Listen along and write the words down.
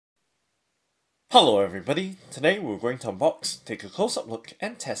Hello everybody, today we're going to unbox, take a close-up look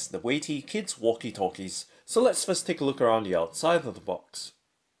and test the WAITIE Kids Walkie Talkies. So let's first take a look around the outside of the box.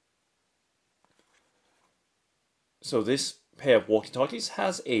 So this pair of walkie talkies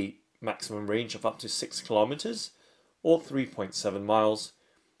has a maximum range of up to 6 kilometers or 3.7 miles,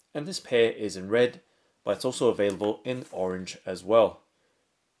 and this pair is in red, but it's also available in orange as well.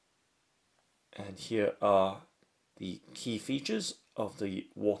 And here are the key features of the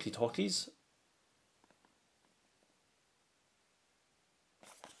walkie talkies.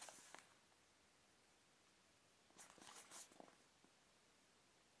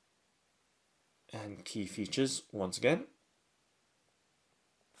 And key features once again.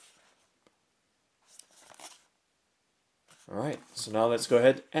 Alright, so now let's go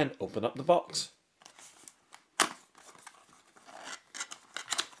ahead and open up the box.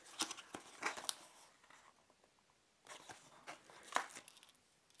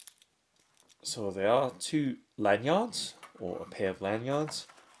 So there are two lanyards, or a pair of lanyards.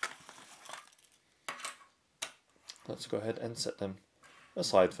 Let's go ahead and set them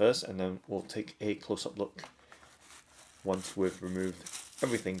aside first, and then we'll take a close-up look once we've removed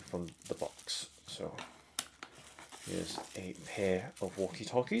everything from the box. So here's a pair of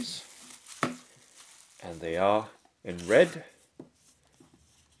walkie-talkies, and they are in red,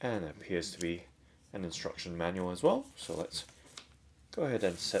 and it appears to be an instruction manual as well. So let's go ahead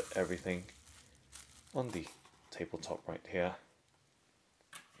and set everything on the tabletop right here.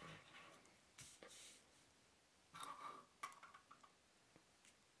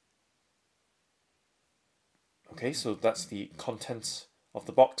 Okay, so that's the contents of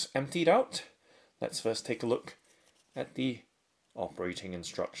the box emptied out. Let's first take a look at the operating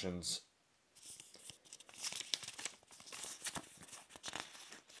instructions.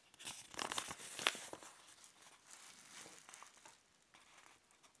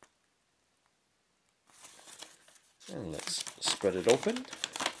 And let's spread it open.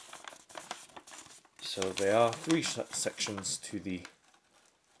 So there are three sections to the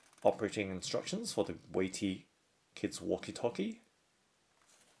operating instructions for the WAITIE Kids Walkie Talkie.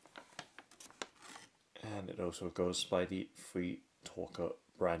 And it also goes by the Free Talker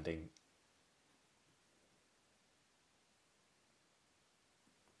branding.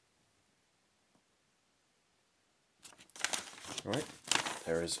 Right,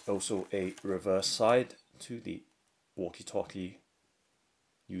 there is also a reverse side to the walkie-talkie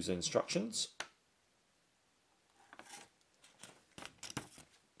user instructions.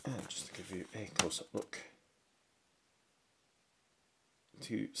 And just to give you a close-up look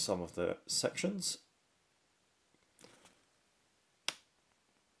to some of the sections.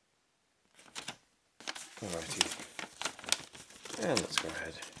 Alrighty, and let's go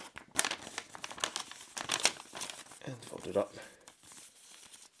ahead and fold it up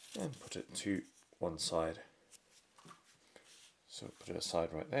and put it to one side. So put it aside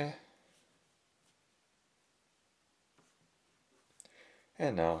right there.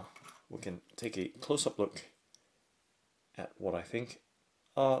 And now we can take a close-up look at what I think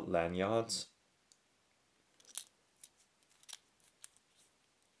are lanyards.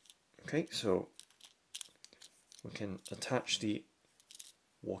 Okay, so we can attach the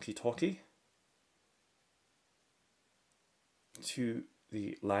walkie-talkie to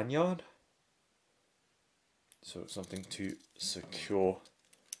the lanyard. So something to secure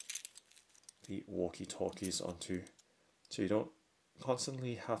the walkie-talkies onto, so you don't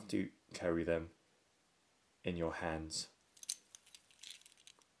constantly have to carry them in your hands.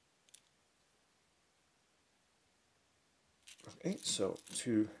 Okay, so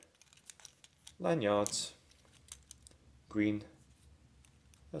two lanyards, green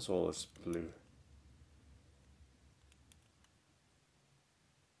as well as blue.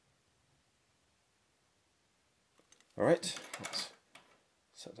 Alright, let's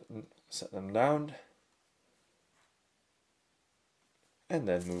set them down and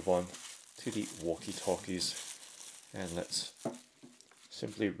then move on to the walkie-talkies, and let's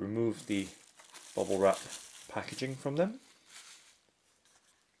simply remove the bubble wrap packaging from them.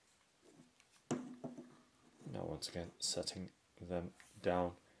 Now once again setting them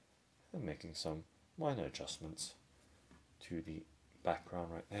down and making some minor adjustments to the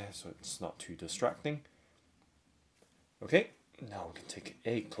background right there so it's not too distracting. Okay, now we can take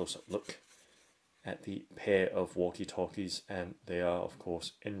a close-up look at the pair of walkie-talkies, and they are of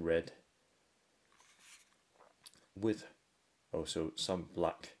course in red with also some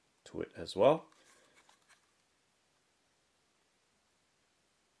black to it as well.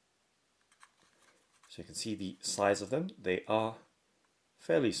 So you can see the size of them. They are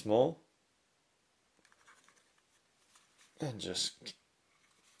fairly small, and just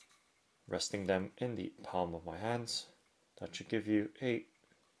resting them in the palm of my hands. That should give you a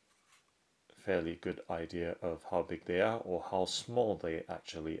fairly good idea of how big they are or how small they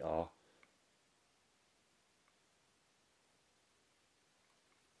actually are.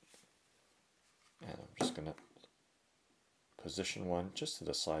 And I'm just going to position one just to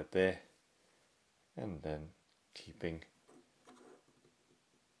the side there, and then keeping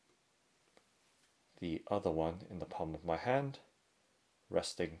the other one in the palm of my hand,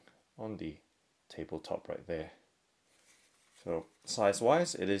 resting on the tabletop right there. So size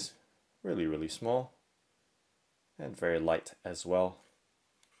wise, it is really small and very light as well.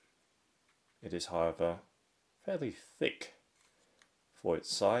 It is, however, fairly thick for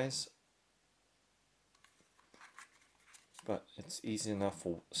its size, but it's easy enough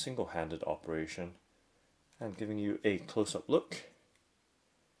for single-handed operation. And giving you a close-up look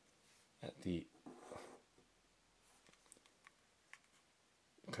at the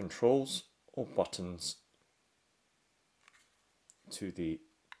controls or buttons to the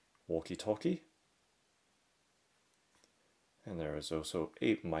walkie-talkie. And there is also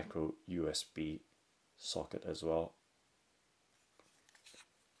a micro USB socket as well,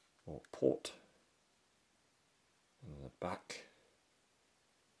 or port in the back.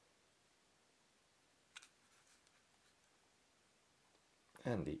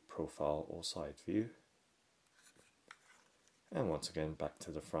 And the profile or side view. And once again back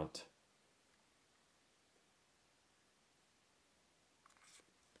to the front.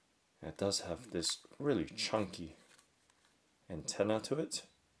 It does have this really chunky antenna to it,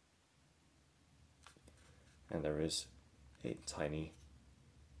 and there is a tiny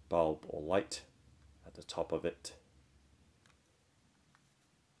bulb or light at the top of it.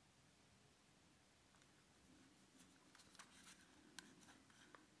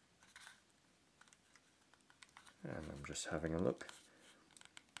 And I'm just having a look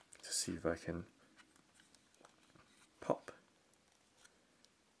to see if I can pop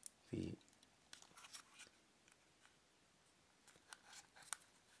the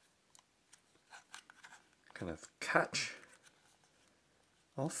kind of catch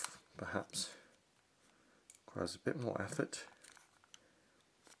off. Perhaps requires a bit more effort,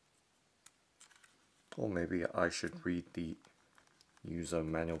 or maybe I should read the user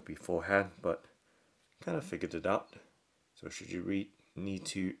manual beforehand, but kind of figured it out. So should you need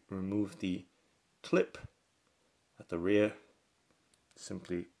to remove the clip at the rear,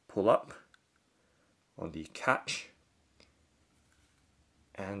 simply pull up on the catch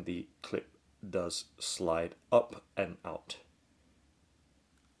and the clip does slide up and out.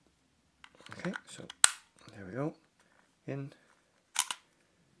 Okay, so there we go, in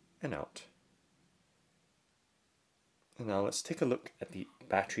and out. And now let's take a look at the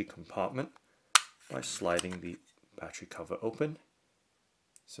battery compartment by sliding the battery cover open.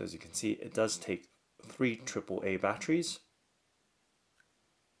 So as you can see, it does take 3 AAA batteries.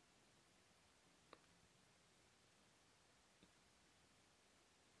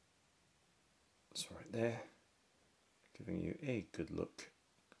 So right there, giving you a good look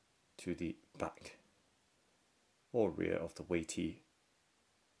to the back or rear of the WAITIE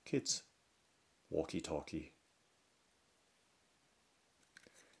Kids Walkie Talkie.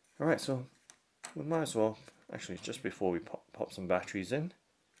 Alright, so we might as well, actually just before we pop some batteries in,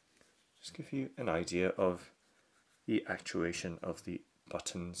 just give you an idea of the actuation of the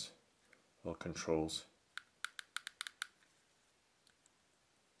buttons or controls.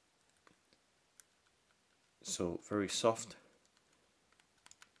 So very soft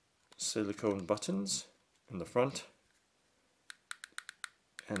silicone buttons in the front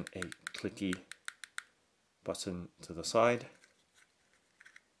and a clicky button to the side.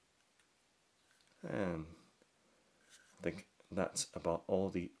 And I think that's about all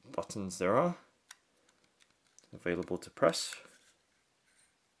the buttons there are available to press.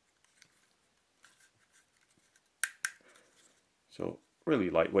 So really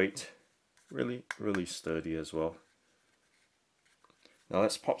lightweight, really sturdy as well. Now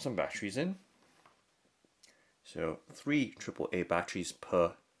let's pop some batteries in. So 3 AAA batteries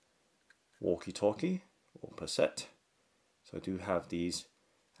per walkie-talkie or per set. So I do have these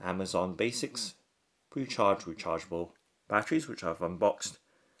Amazon Basics pre-charged rechargeable batteries, which I've unboxed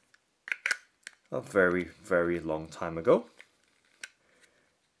a very long time ago.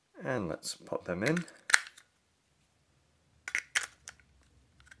 And let's pop them in.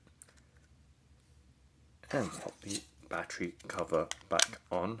 And pop the battery cover back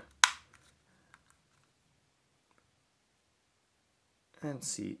on. And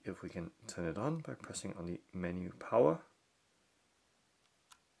see if we can turn it on by pressing on the menu power.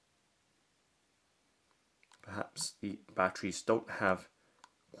 Perhaps the batteries don't have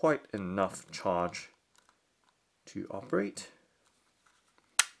quite enough charge to operate.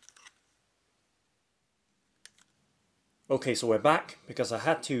 Okay, so we're back because I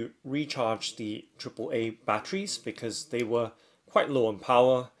had to recharge the AAA batteries because they were quite low on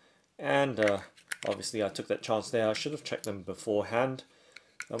power, and obviously I took that chance there. I should have checked them beforehand.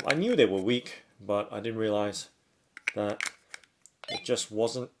 I knew they were weak, but I didn't realize that there just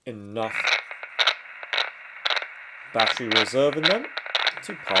wasn't enough battery reserve in them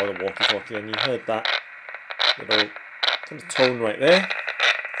to power the walkie-talkie, and you heard that little kind of tone right there.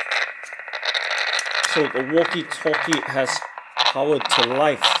 So the walkie-talkie has powered to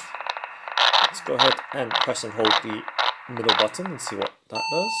life. Let's go ahead and press and hold the middle button and see what that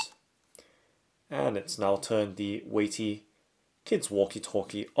does. And it's now turned the WAITIE Kids Walkie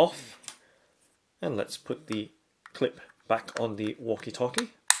Talkie off. And let's put the clip back on the walkie-talkie.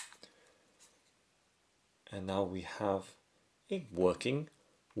 And now we have a working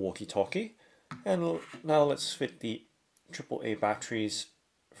walkie-talkie. And now let's fit the AAA batteries,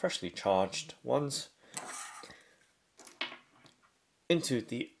 freshly charged ones, into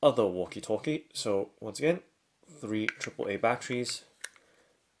the other walkie-talkie. So once again, 3 AAA batteries.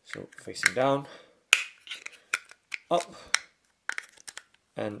 So facing down, up,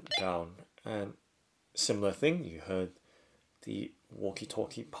 and down. And similar thing, you heard the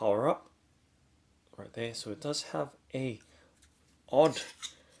walkie-talkie power up right there. So it does have a odd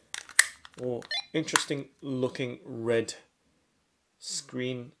or interesting looking red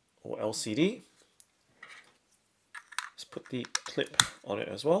screen or LCD. Let's put the clip on it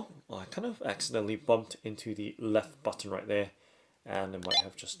as well. I kind of accidentally bumped into the left button right there, and it might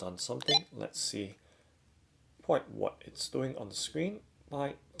have just done something. Let's see quite what it's doing on the screen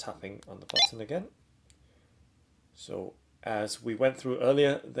by tapping on the button again. So as we went through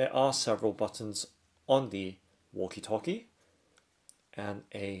earlier, there are several buttons on the walkie-talkie and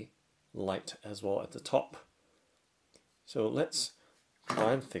a light as well at the top. So let's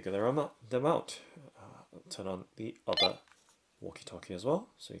try and figure them out. Turn on the other walkie-talkie as well,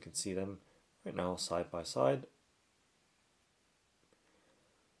 so you can see them right now side by side.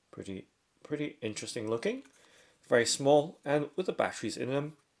 Pretty interesting looking. Very small, and with the batteries in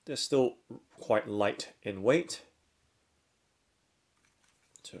them, they're still quite light in weight.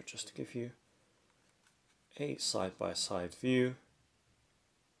 So just to give you a side by side view,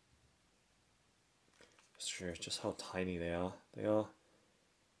 just show you just how tiny they are. They are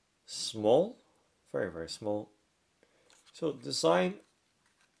small. Very small. So design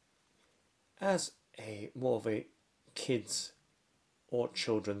as more of a kids or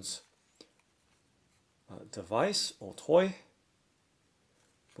children's device or toy,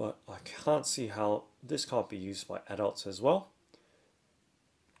 but I can't see how this can't be used by adults as well.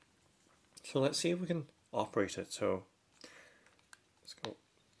 So let's see if we can operate it. So let's go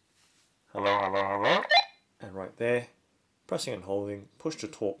hello, and right there, pressing and holding, push to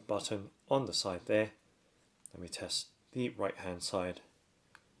talk button on the side there. Let me test the right hand side.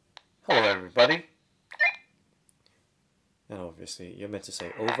 Hello everybody. And obviously you're meant to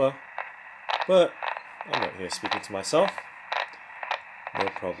say over, but I'm not here speaking to myself. No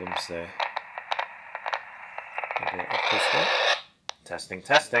problems there. Testing.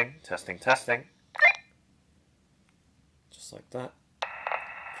 Just like that.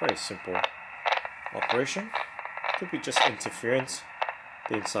 Very simple operation. Could be just interference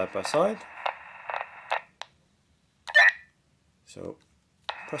being side by side. So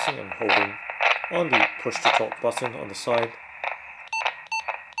pressing and holding on the push to talk button on the side.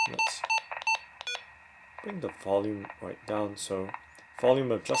 Let's bring the volume right down. So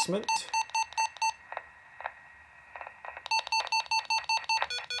volume adjustment.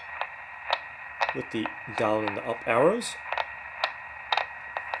 With the down and the up arrows.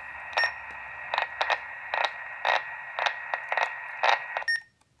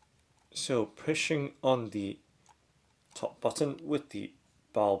 So pushing on the top button with the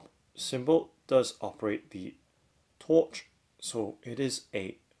bulb symbol does operate the torch. So it is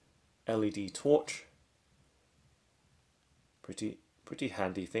a LED torch. Pretty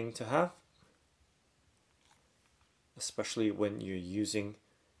handy thing to have, especially when you're using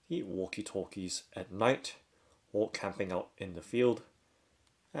the walkie-talkies at night or camping out in the field,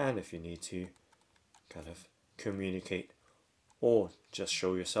 and if you need to kind of communicate or just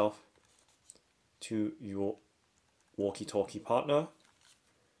show yourself to your walkie-talkie partner,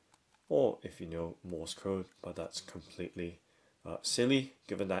 or if you know Morse code, but that's completely silly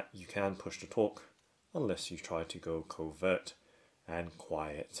given that you can push to talk unless you try to go covert and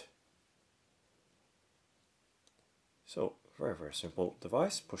quiet. So very simple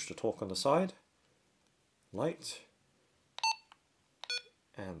device. Push to talk on the side, light,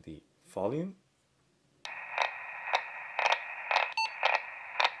 and the volume.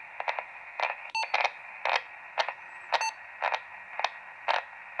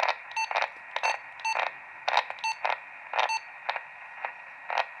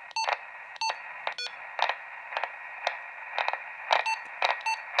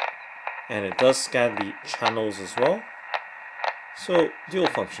 And it does scan the channels as well. So dual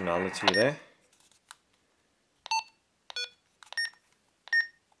functionality there.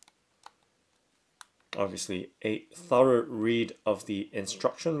 Obviously, a thorough read of the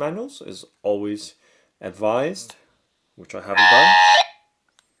instruction manuals is always advised, which I haven't done.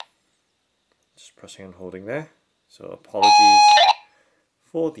 Just pressing and holding there. So apologies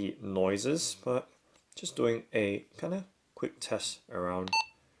for the noises, but just doing a kind of quick test around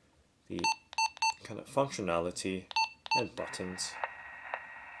the kind of functionality and buttons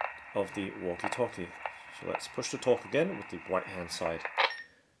of the walkie-talkie. So let's push the talk again with the right hand side.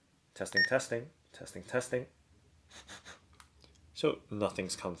 Testing, testing, testing, testing. So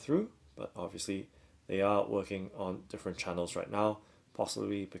nothing's come through, but obviously they are working on different channels right now,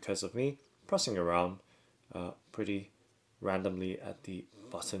 possibly because of me pressing around pretty randomly at the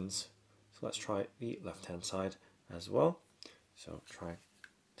buttons. So let's try the left hand side as well. So try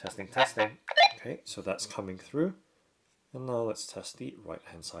testing, testing. Okay, so that's coming through. And now let's test the right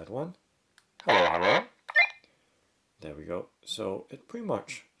hand side one. Hello, hello. There we go. So it pretty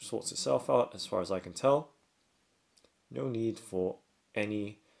much sorts itself out as far as I can tell. No need for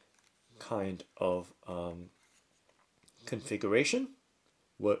any kind of configuration.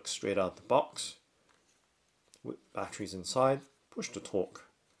 Works straight out of the box with batteries inside. Push to talk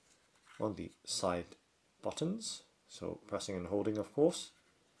on the side buttons. So pressing and holding, of course.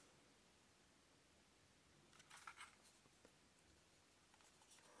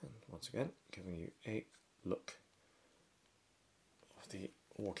 And once again, giving you a look of the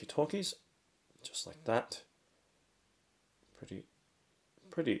walkie-talkies, just like that.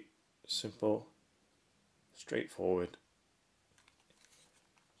 Pretty simple, straightforward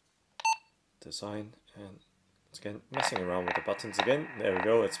design. And once again, messing around with the buttons again. There we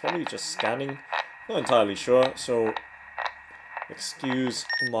go. It's probably just scanning. Not entirely sure, so excuse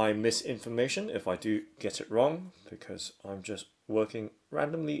my misinformation if I do get it wrong, because I'm just working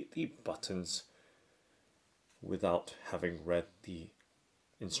randomly the buttons without having read the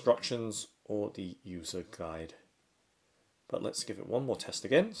instructions or the user guide. But let's give it one more test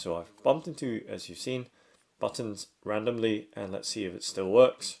again. So I've bumped into, as you've seen, buttons randomly, and let's see if it still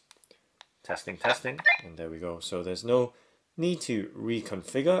works. Testing, testing, and there we go. So there's no need to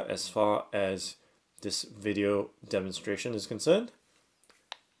reconfigure as far as this video demonstration is concerned.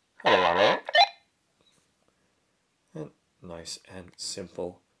 Hello, hello. And nice and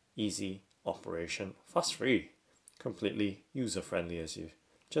simple, easy operation, fuss-free, completely user-friendly, as you've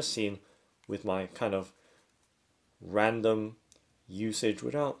just seen with my kind of random usage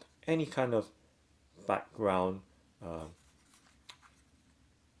without any kind of background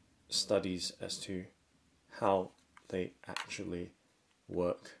studies as to how they actually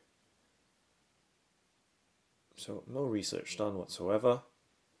work. So no research done whatsoever.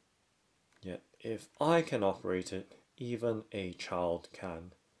 Yet if I can operate it, even a child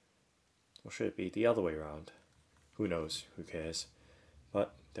can. Or should it be the other way around? Who knows? Who cares?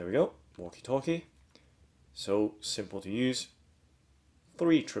 But there we go. Walkie-talkie. So simple to use.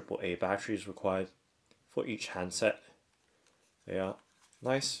 3 AAA batteries required for each handset. They are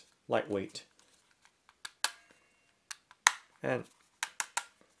nice, lightweight, and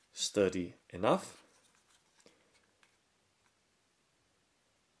sturdy enough,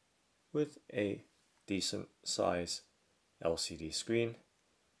 with a decent size LCD screen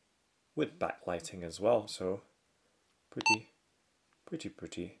with backlighting as well. So pretty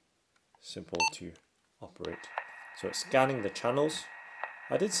simple to operate. So it's scanning the channels.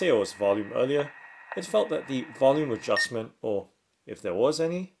 I did say it was volume earlier. It felt that the volume adjustment, or if there was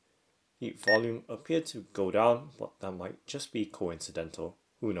any, the volume appeared to go down, but that might just be coincidental.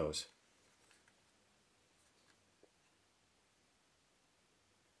 Who knows?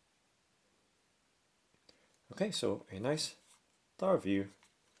 Okay, so a nice thorough view,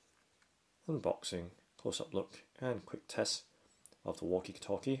 unboxing, close-up look, and quick test of the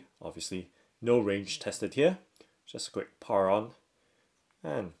walkie-talkie. Obviously, no range tested here, just a quick power on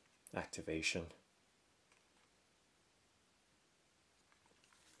and activation.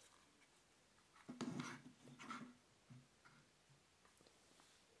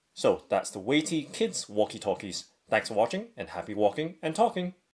 So that's the WAITIE Kids Walkie Talkies. Thanks for watching, and happy walking and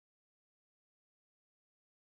talking.